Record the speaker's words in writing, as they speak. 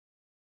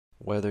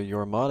Whether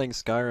you're modding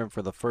Skyrim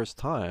for the first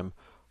time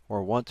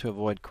or want to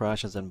avoid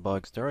crashes and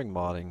bugs during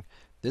modding,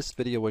 this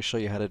video will show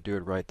you how to do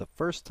it right the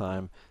first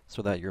time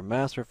so that your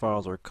master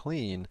files are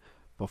clean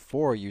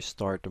before you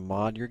start to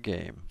mod your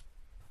game.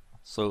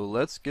 So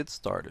let's get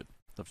started.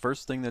 The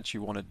first thing that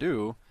you want to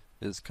do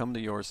is come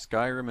to your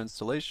Skyrim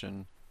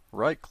installation,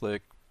 right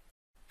click,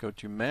 go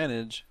to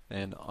Manage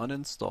and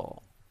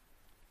Uninstall.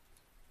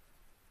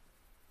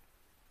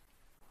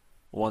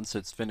 Once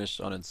it's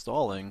finished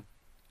uninstalling,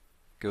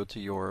 go to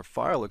your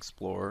File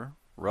Explorer,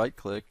 right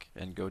click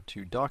and go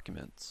to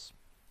Documents.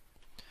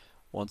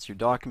 Once your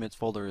Documents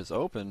folder is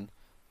open,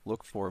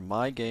 look for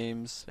My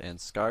Games and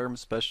Skyrim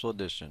Special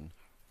Edition.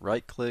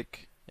 Right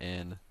click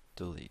and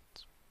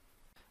delete.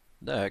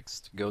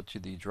 Next, go to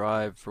the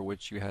drive for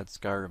which you had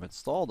Skyrim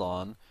installed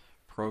on,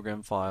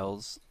 Program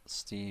Files,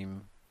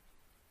 Steam,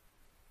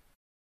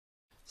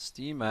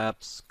 Steam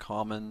Apps,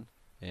 Common,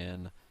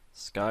 and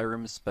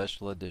Skyrim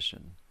Special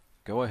Edition.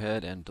 Go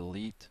ahead and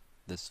delete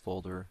this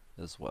folder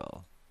as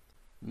well.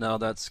 Now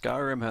that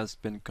Skyrim has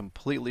been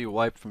completely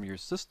wiped from your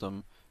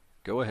system,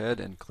 go ahead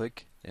and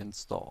click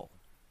Install.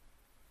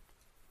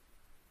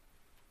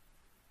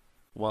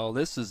 While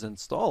this is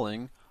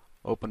installing,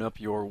 open up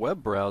your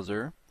web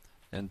browser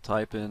and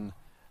type in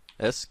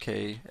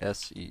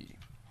SKSE.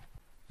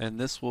 And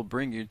this will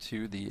bring you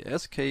to the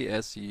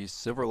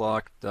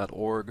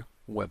SKSE-Silverlock.org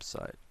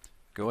website.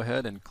 Go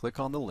ahead and click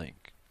on the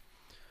link.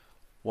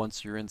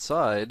 Once you're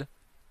inside,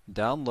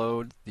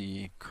 download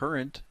the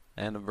current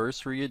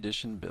Anniversary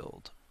Edition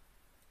build.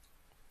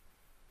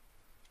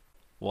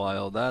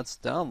 While that's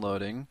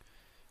downloading,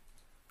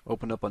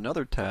 open up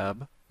another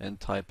tab and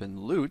type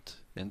in Loot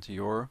into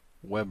your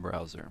web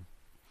browser.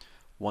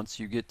 Once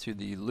you get to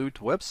the Loot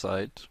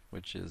website,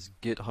 which is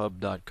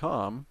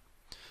github.com,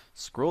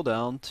 scroll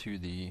down to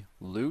the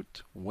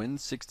Loot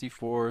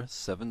Win64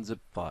 7-zip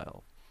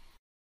file.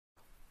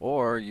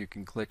 Or you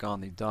can click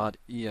on the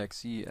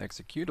 .exe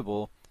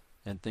executable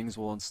and things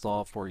will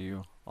install for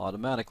you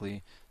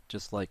automatically,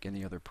 just like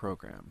any other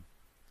program.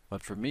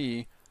 But for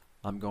me,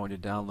 I'm going to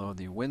download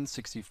the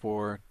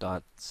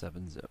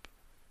Win64.7-zip.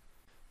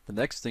 The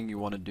next thing you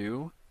want to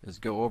do is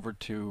go over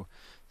to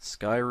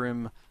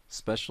Skyrim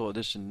Special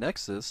Edition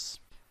Nexus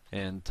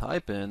and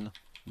type in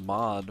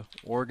mod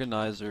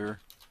organizer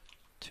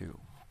 2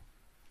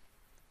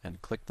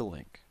 and click the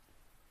link.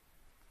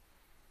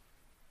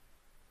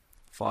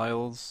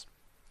 Files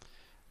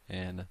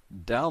and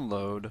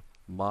download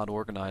Mod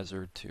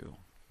Organizer 2.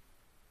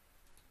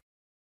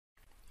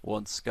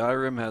 Once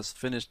Skyrim has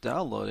finished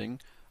downloading,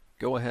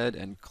 go ahead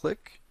and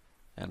click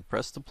and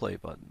press the play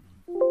button.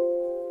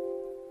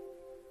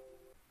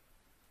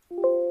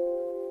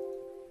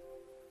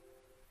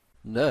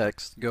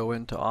 Next, go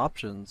into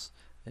Options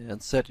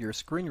and set your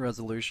screen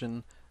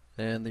resolution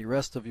and the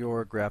rest of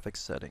your graphics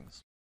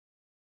settings.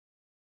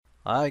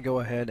 I go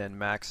ahead and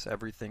max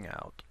everything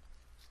out.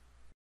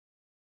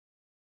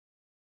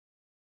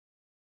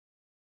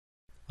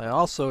 I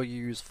also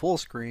use full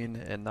screen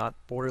and not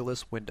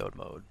borderless windowed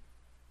mode.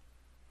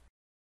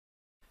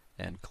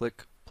 And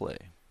click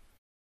play.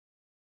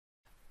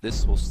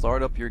 This will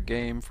start up your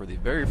game for the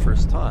very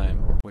first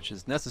time, which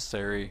is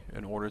necessary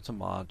in order to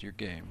mod your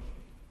game.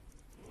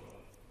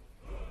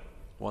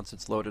 Once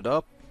it's loaded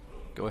up,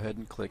 go ahead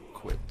and click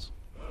quit.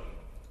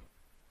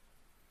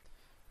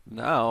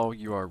 Now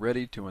you are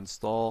ready to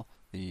install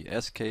the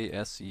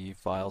SKSE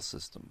file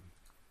system.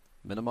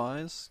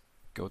 Minimize,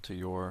 go to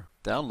your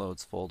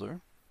Downloads folder,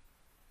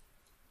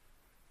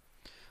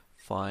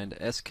 find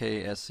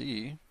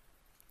SKSE,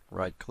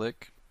 right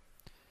click,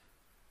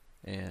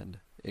 and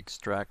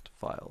extract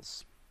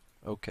files.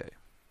 OK.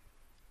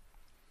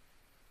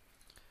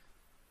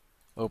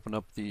 Open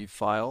up the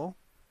file,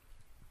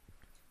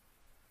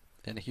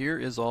 and here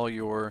is all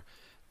your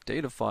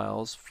data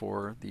files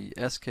for the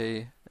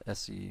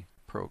SKSE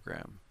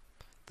program.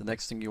 The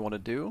next thing you want to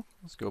do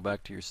is go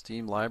back to your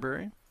Steam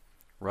library,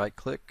 right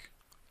click,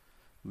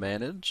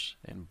 manage,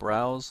 and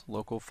browse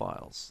local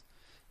files.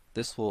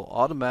 This will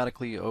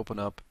automatically open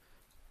up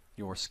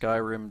your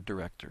Skyrim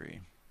directory.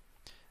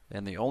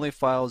 And the only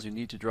files you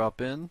need to drop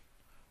in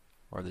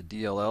are the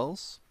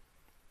DLLs,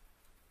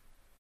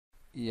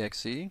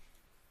 exe,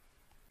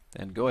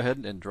 and go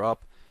ahead and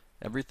drop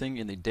everything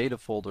in the data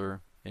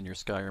folder in your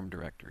Skyrim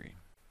directory.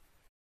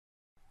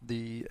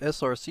 The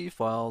SRC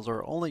files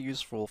are only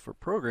useful for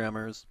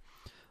programmers,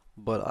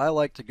 but I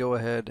like to go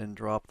ahead and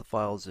drop the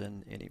files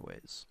in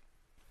anyways.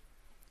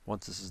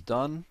 Once this is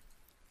done,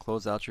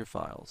 close out your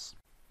files.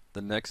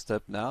 The next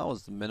step now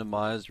is to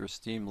minimize your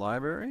Steam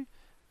library,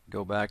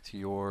 go back to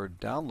your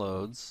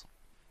Downloads,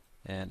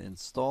 and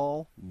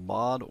install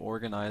Mod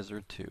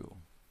Organizer 2.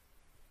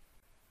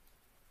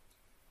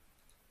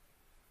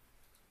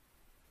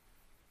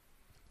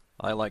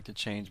 I like to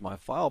change my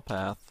file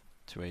path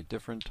to a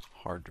different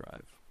hard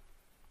drive.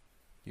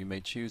 You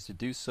may choose to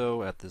do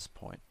so at this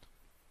point.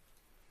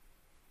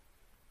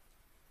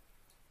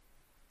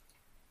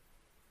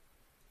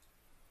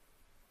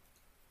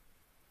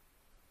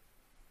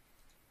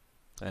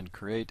 And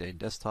create a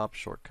desktop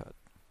shortcut.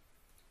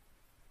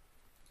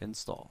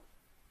 Install.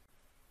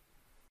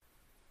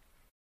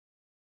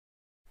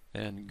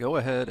 and go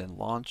ahead and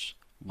launch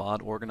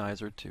Mod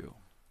Organizer 2.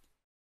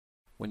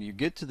 When you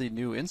get to the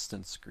new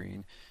instance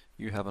screen,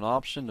 you have an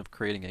option of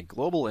creating a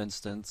global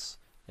instance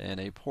and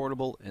a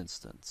portable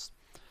instance.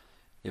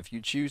 If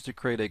you choose to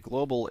create a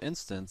global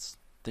instance,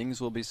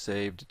 things will be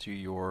saved to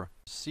your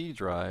C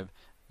drive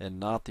and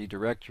not the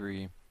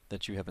directory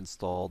that you have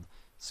installed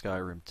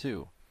Skyrim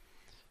to.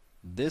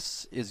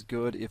 This is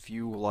good if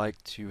you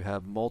like to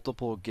have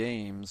multiple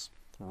games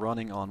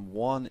running on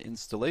one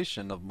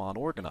installation of Mod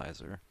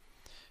Organizer.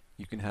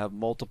 You can have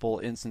multiple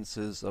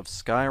instances of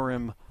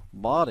Skyrim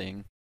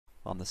modding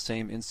on the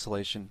same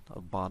installation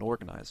of Mod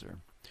Organizer.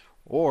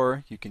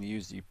 Or you can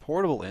use the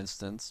portable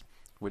instance,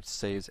 which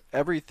saves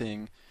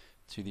everything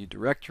to the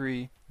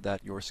directory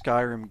that your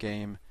Skyrim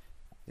game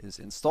is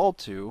installed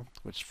to,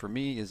 which for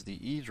me is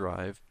the E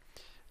drive,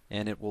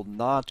 and it will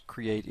not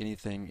create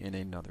anything in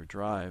another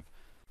drive.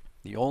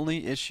 The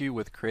only issue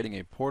with creating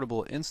a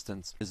portable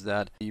instance is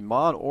that the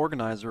Mod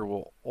Organizer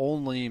will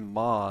only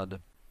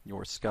mod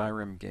your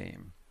Skyrim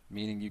game,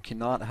 meaning you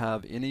cannot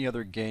have any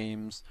other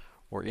games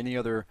or any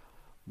other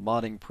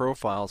modding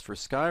profiles for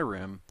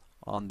Skyrim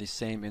on the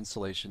same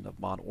installation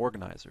of Mod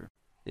Organizer.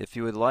 If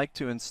you would like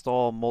to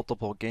install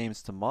multiple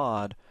games to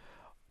mod,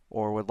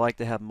 or would like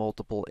to have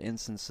multiple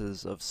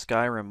instances of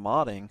Skyrim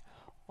modding,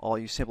 all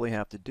you simply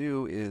have to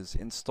do is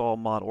install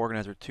Mod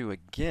Organizer 2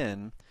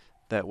 again.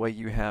 That way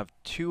you have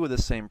two of the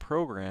same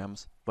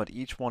programs, but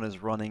each one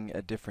is running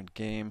a different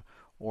game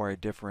or a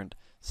different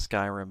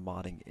Skyrim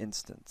modding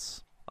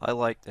instance. I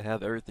like to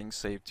have everything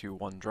saved to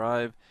one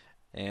drive,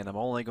 and I'm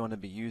only going to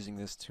be using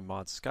this to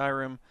mod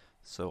Skyrim,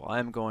 so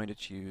I'm going to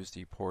choose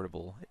the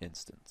portable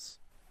instance.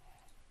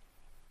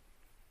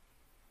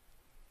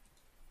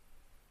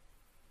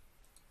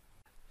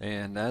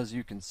 And as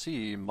you can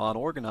see, Mod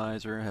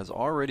Organizer has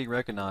already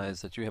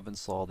recognized that you have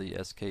installed the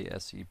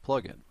SKSE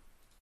plugin.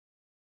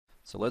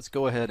 So let's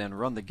go ahead and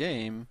run the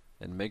game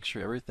and make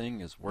sure everything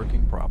is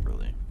working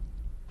properly.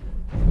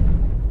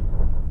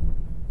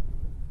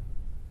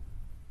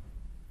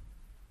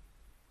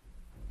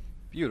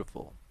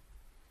 Beautiful.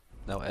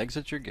 Now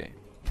exit your game.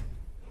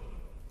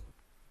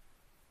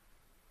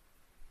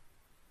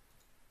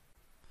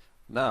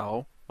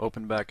 Now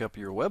open back up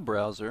your web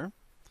browser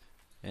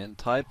and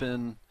type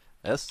in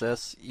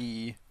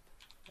SSEEdit,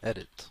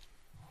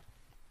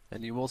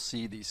 and you will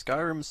see the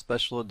Skyrim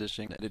Special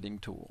Edition editing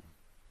tool.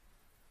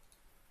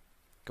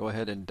 Go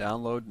ahead and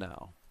download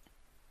now.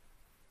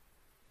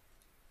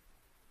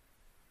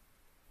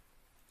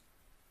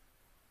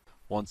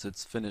 Once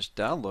it's finished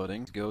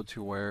downloading, go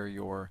to where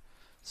your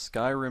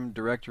Skyrim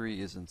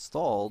directory is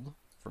installed.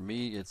 For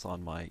me, it's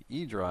on my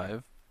E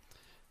drive.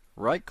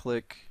 Right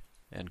click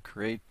and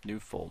create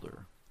new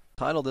folder.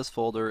 Title this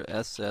folder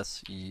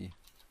SSEEdit.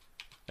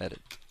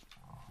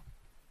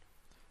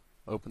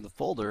 Open the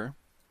folder,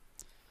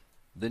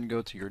 then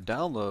go to your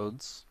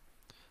downloads,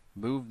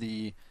 move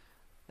the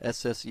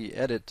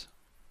SSEEdit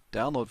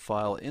download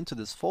file into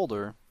this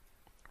folder,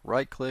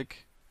 right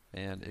click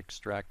and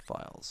extract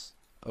files.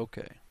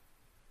 OK.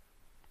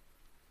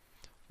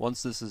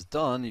 Once this is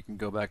done, you can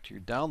go back to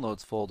your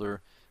downloads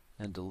folder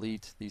and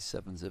delete the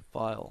 7-zip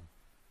file.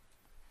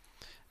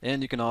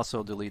 And you can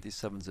also delete the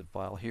 7-zip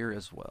file here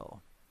as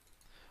well.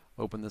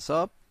 Open this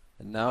up,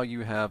 and now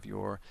you have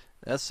your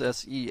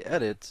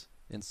SSEEdit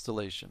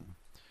installation.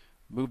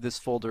 Move this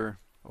folder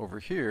over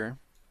here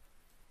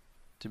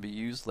to be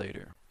used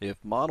later.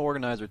 If Mod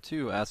Organizer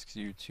 2 asks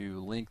you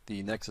to link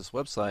the Nexus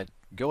website,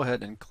 go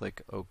ahead and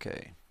click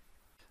OK.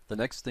 The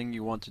next thing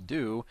you want to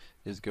do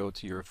is go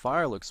to your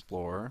File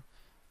Explorer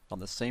on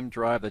the same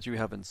drive that you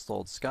have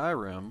installed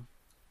Skyrim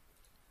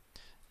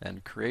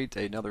and create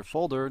another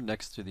folder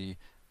next to the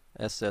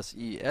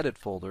SSEEdit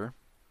folder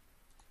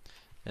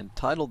and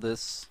title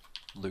this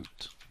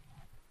Loot.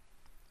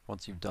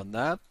 Once you've done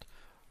that,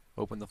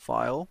 open the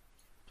file,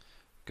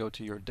 go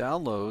to your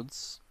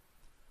downloads,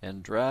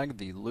 and drag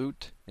the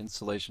Loot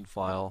installation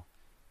file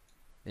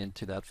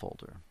into that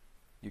folder.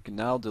 You can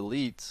now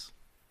delete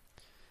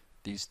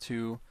these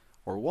two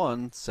or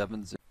one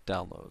 7-zip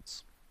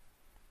downloads.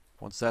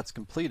 Once that's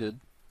completed,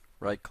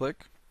 right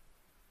click,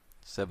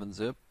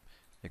 7-zip,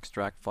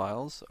 extract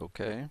files,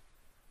 OK.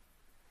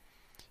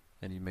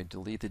 And you may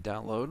delete the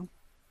download.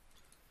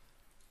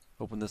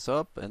 Open this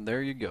up, and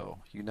there you go.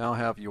 You now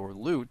have your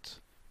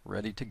loot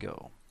ready to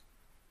go.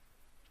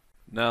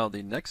 Now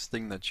the next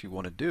thing that you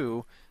want to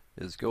do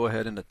is go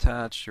ahead and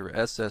attach your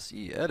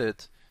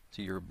SSEEdit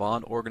to your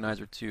Mod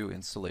Organizer 2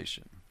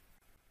 installation.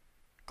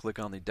 Click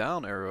on the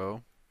down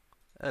arrow,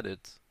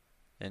 Edit,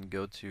 and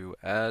go to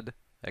Add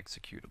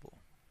Executable.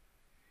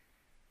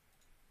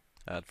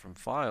 Add from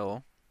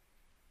File,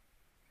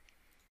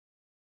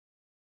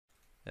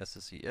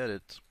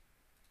 SSEEdit,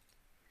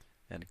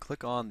 and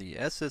click on the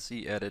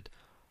SSEEdit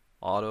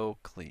Auto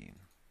Clean.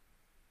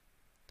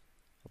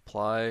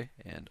 Apply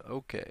and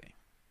OK.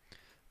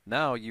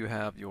 Now you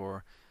have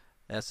your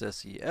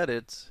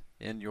SSEEdit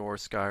in your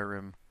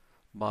Skyrim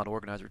Mod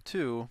Organizer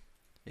 2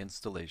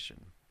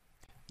 installation.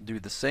 Do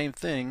the same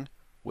thing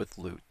with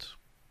Loot.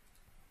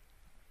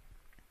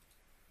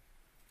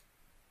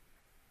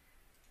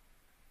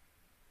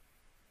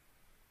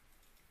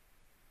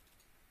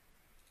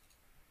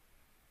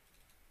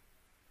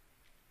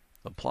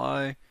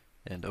 apply,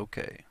 and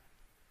OK.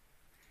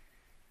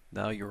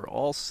 Now you're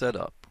all set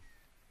up.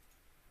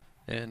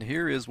 And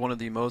here is one of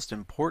the most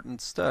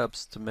important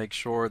steps to make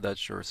sure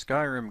that your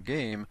Skyrim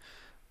game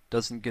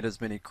doesn't get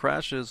as many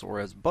crashes or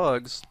as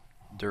bugs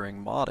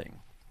during modding.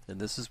 And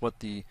this is what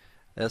the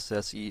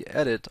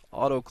SSEEdit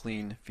auto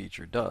clean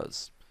feature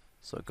does.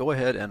 So go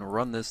ahead and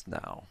run this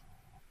now.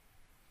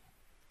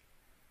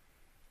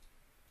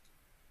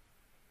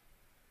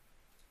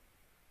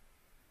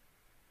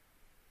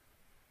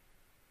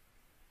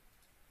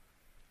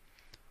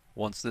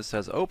 Once this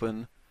has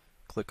opened,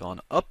 click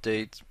on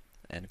Update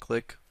and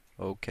click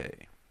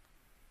OK.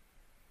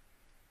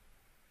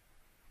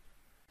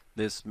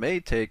 This may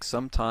take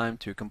some time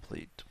to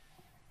complete.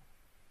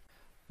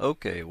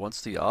 OK,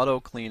 once the auto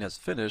clean has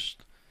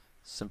finished,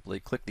 simply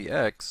click the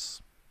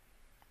X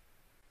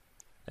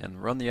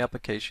and run the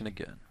application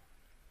again.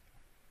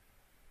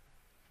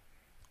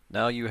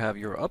 Now you have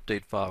your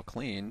update file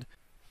cleaned.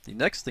 The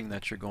next thing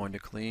that you're going to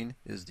clean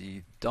is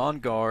the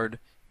Dawnguard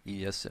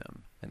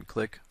ESM, and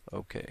click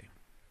OK.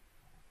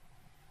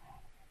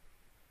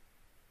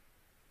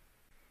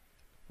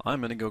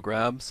 I'm going to go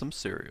grab some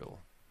cereal.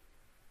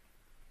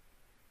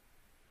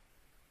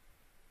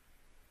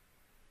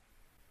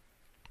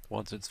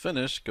 Once it's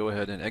finished, go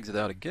ahead and exit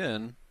out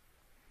again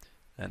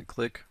and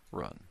click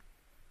Run.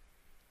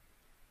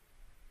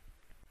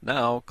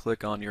 Now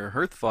click on your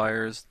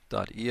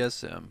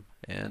hearthfires.esm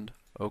and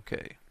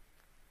OK.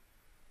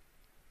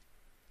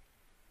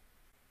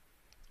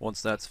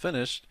 Once that's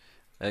finished,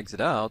 exit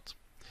out,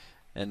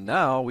 and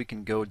now we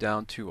can go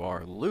down to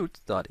our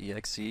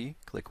loot.exe,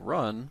 click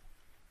Run,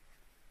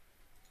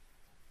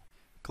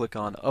 click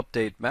on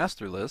Update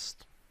Master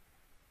List,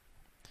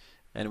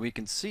 and we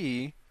can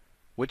see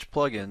which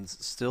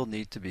plugins still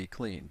need to be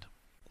cleaned.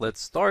 Let's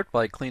start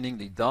by cleaning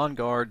the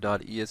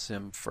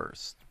dawnguard.esm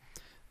first.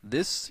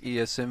 This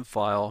ESM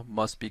file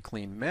must be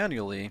cleaned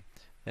manually,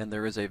 and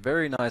there is a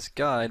very nice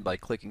guide by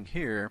clicking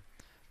here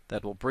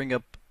that will bring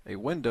up a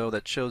window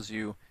that shows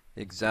you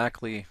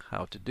exactly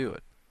how to do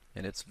it.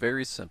 And it's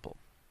very simple.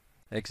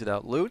 Exit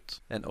out Loot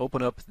and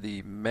open up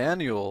the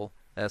manual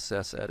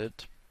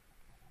SSEEdit.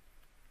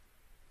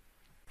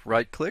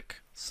 Right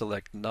click,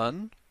 select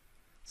None,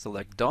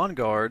 select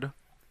Dawnguard,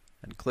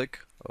 and click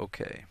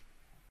OK.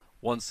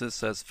 Once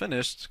this has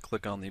finished,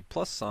 click on the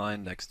plus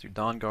sign next to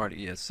Dawnguard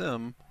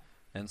ESM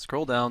and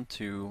scroll down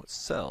to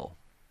Cell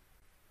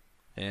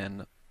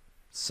and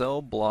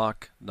cell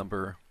block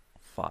number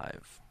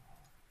 5.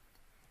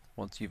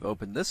 Once you've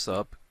opened this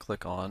up,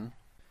 click on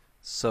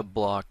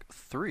subblock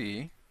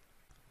 3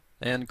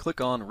 and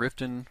click on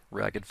Riften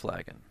Ragged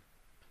Flagon.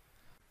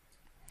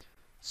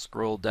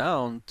 Scroll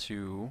down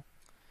to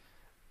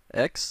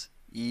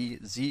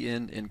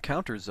XEZN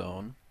Encounter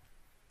Zone.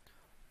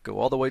 Go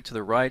all the way to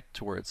the right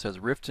to where it says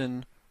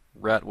Riften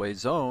Ratway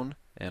Zone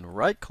and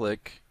right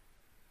click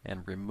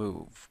and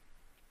remove.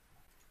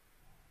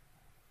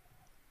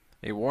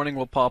 A warning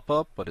will pop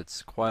up, but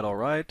it's quite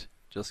alright.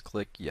 Just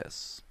click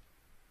Yes.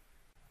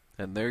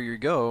 And there you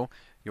go.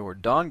 Your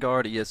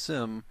Dawnguard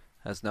ESM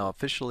has now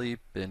officially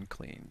been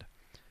cleaned.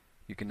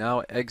 You can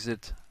now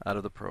exit out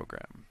of the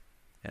program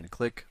and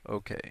click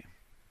OK.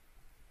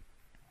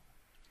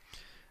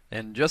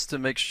 And just to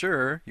make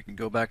sure, you can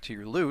go back to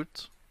your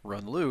loot,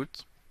 run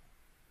loot,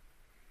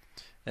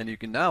 and you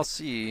can now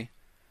see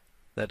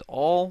that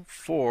all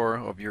 4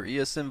 of your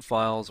ESM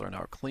files are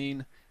now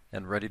clean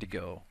and ready to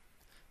go.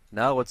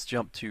 Now let's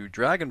jump to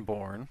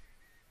Dragonborn.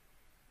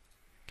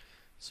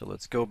 So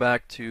let's go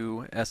back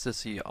to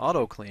SSE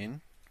Auto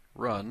Clean,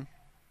 Run,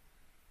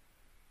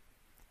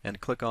 and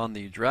click on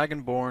the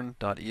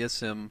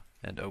Dragonborn.esm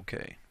and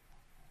OK.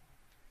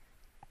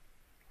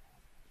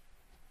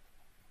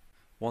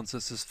 Once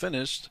this is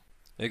finished,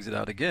 exit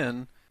out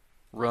again,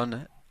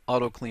 run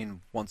Auto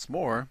Clean once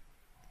more,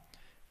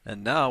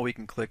 and now we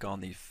can click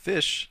on the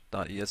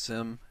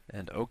fish.esm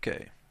and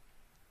OK.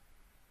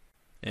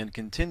 And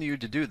continue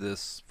to do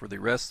this for the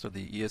rest of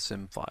the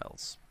ESM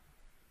files.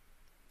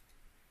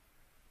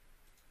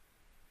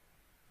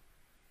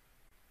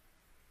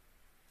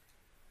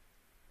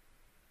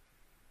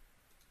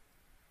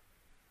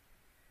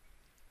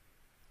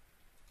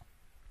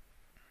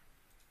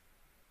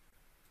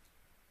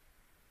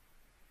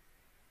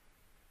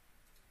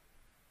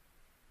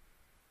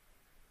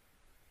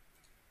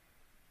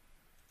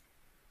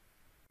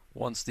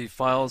 Once the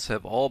files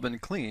have all been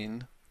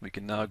cleaned, we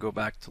can now go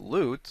back to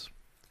Loot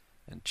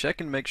and check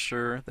and make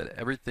sure that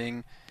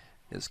everything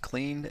is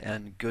clean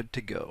and good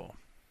to go.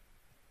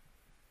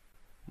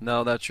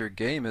 Now that your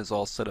game is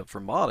all set up for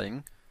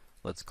modding,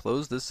 let's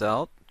close this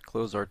out,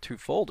 close our 2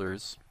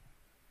 folders,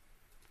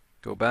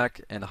 go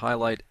back and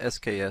highlight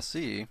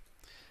SKSE,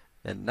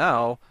 and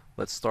now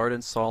let's start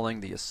installing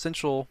the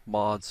essential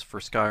mods for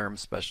Skyrim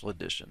Special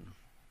Edition.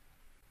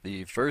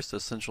 The first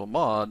essential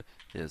mod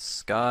is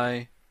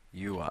SkyUI.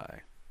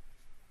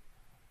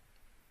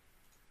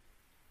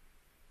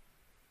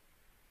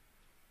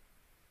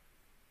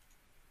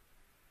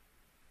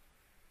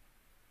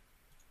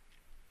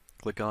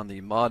 Click on the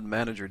Mod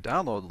Manager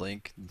download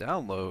link,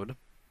 download,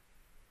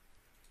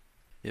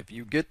 If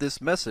you get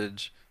this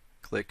message,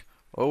 click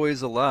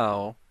Always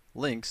Allow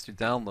Links to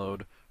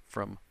Download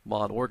from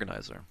Mod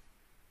Organizer.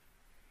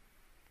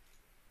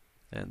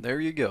 And there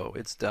you go,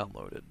 it's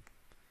downloaded.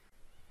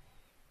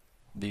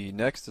 The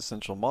next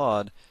essential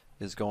mod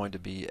is going to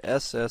be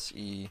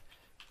SSE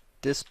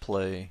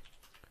Display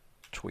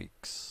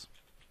Tweaks.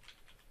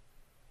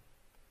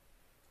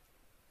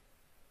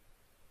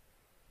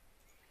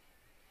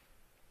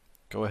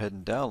 Go ahead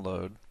and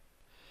download.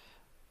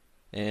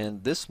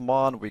 And this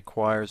mod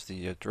requires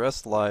the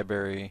address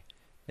library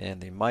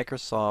and the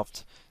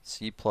Microsoft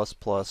C++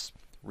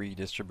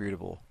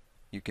 Redistributable.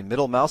 You can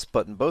middle mouse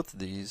button both of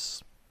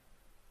these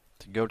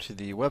to go to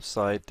the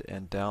website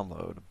and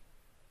download.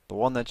 The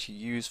one that you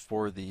use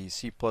for the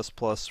C++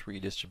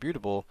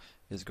 Redistributable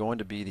is going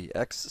to be the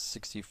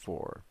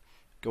x64.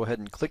 Go ahead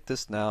and click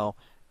this now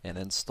and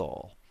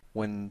install.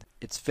 When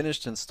it's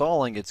finished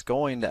installing, it's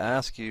going to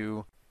ask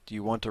you, do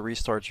you want to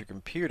restart your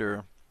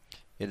computer?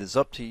 It is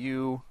up to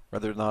you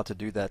whether or not to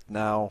do that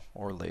now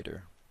or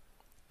later.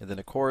 And then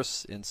of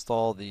course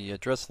install the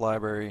address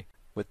library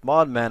with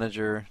Mod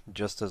Manager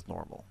just as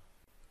normal.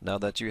 Now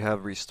that you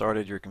have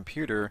restarted your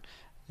computer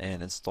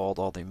and installed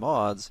all the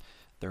mods,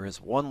 there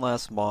is one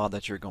last mod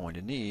that you're going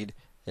to need,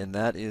 and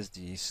that is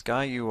the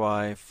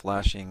SkyUI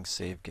flashing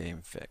save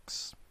game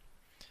fix.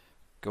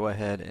 Go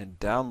ahead and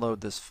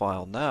download this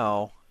file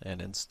now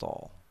and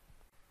install.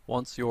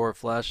 Once your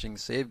flashing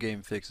save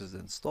game fix is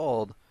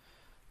installed,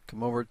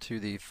 come over to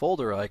the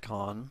folder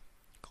icon,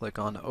 click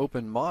on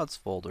Open Mods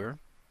folder,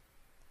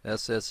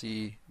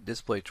 SSE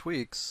Display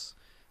Tweaks,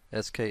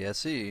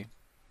 SKSE,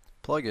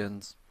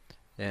 Plugins,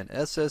 and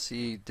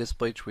SSE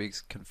Display Tweaks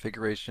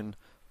Configuration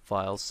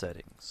File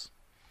Settings.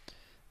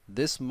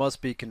 This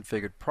must be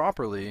configured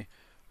properly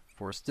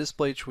for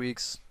display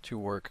tweaks to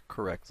work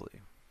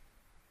correctly.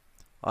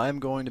 I am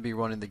going to be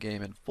running the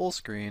game in full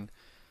screen,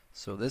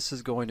 so this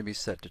is going to be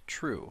set to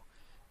true.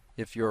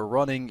 If you're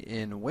running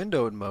in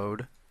windowed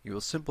mode, you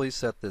will simply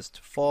set this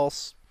to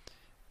false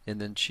and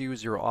then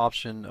choose your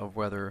option of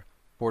whether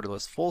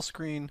borderless full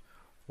screen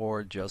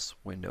or just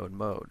windowed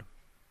mode.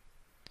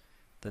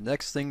 The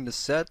next thing to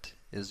set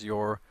is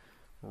your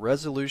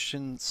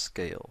resolution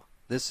scale.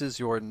 This is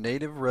your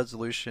native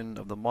resolution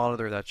of the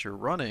monitor that you're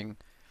running,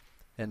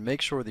 and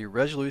make sure the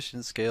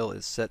resolution scale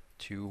is set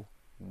to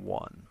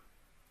 1.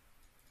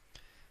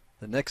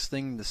 The next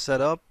thing to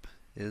set up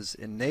is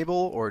enable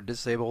or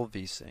disable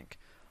VSync.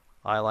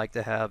 I like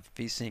to have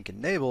VSync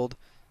enabled,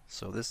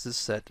 so this is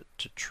set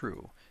to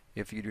true.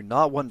 If you do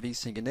not want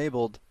VSync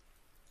enabled,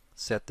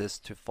 set this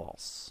to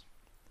false.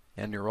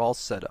 And you're all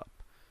set up.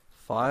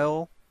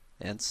 File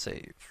and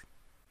save.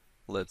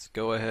 Let's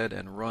go ahead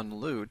and run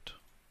loot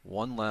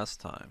one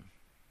last time.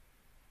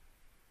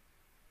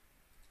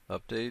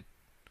 Update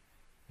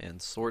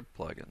and sort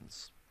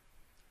plugins.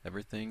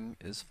 Everything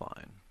is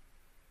fine.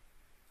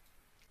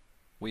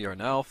 We are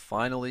now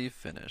finally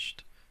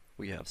finished.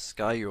 We have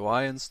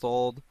SkyUI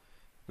installed.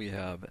 We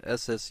have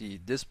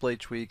SSE Display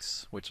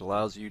Tweaks, which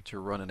allows you to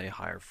run in a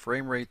higher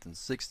frame rate than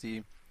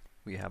 60.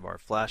 We have our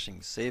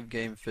flashing save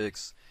game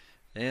fix,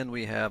 and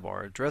we have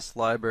our address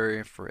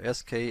library for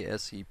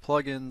SKSE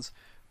plugins,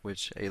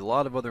 which a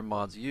lot of other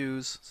mods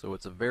use, so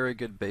it's a very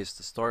good base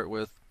to start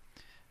with.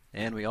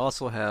 And we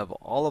also have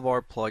all of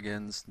our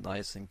plugins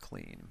nice and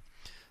clean.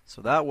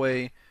 So that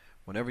way,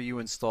 whenever you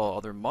install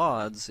other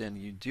mods and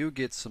you do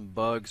get some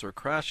bugs or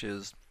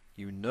crashes,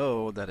 you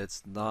know that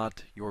it's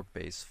not your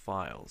base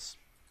files.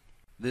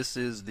 This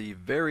is the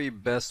very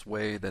best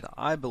way that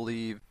I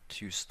believe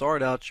to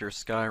start out your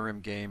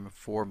Skyrim game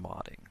for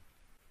modding.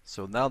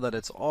 So now that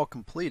it's all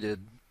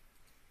completed,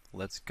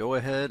 let's go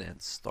ahead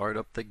and start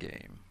up the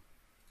game.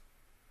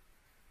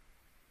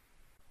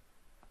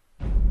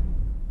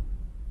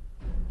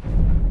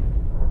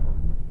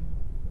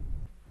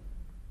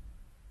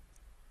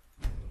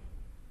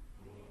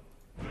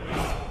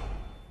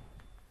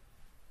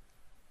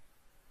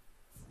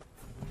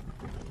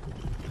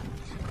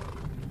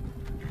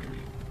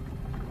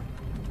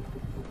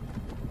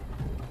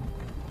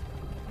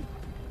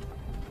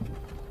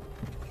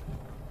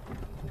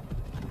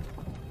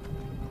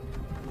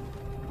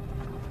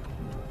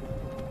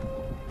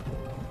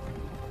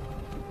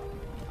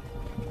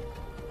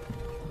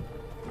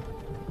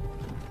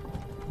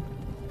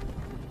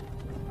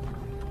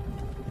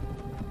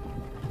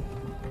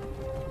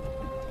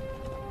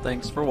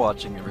 Thanks for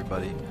watching,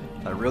 everybody.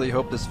 I really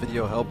hope this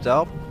video helped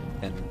out,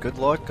 and good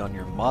luck on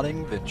your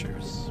modding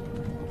ventures.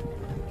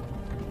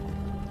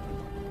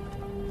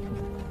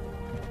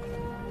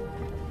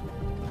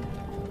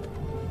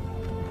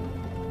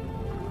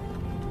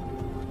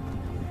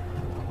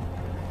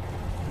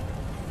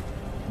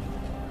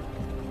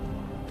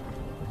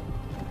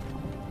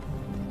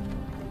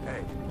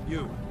 Hey,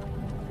 you.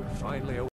 You're finally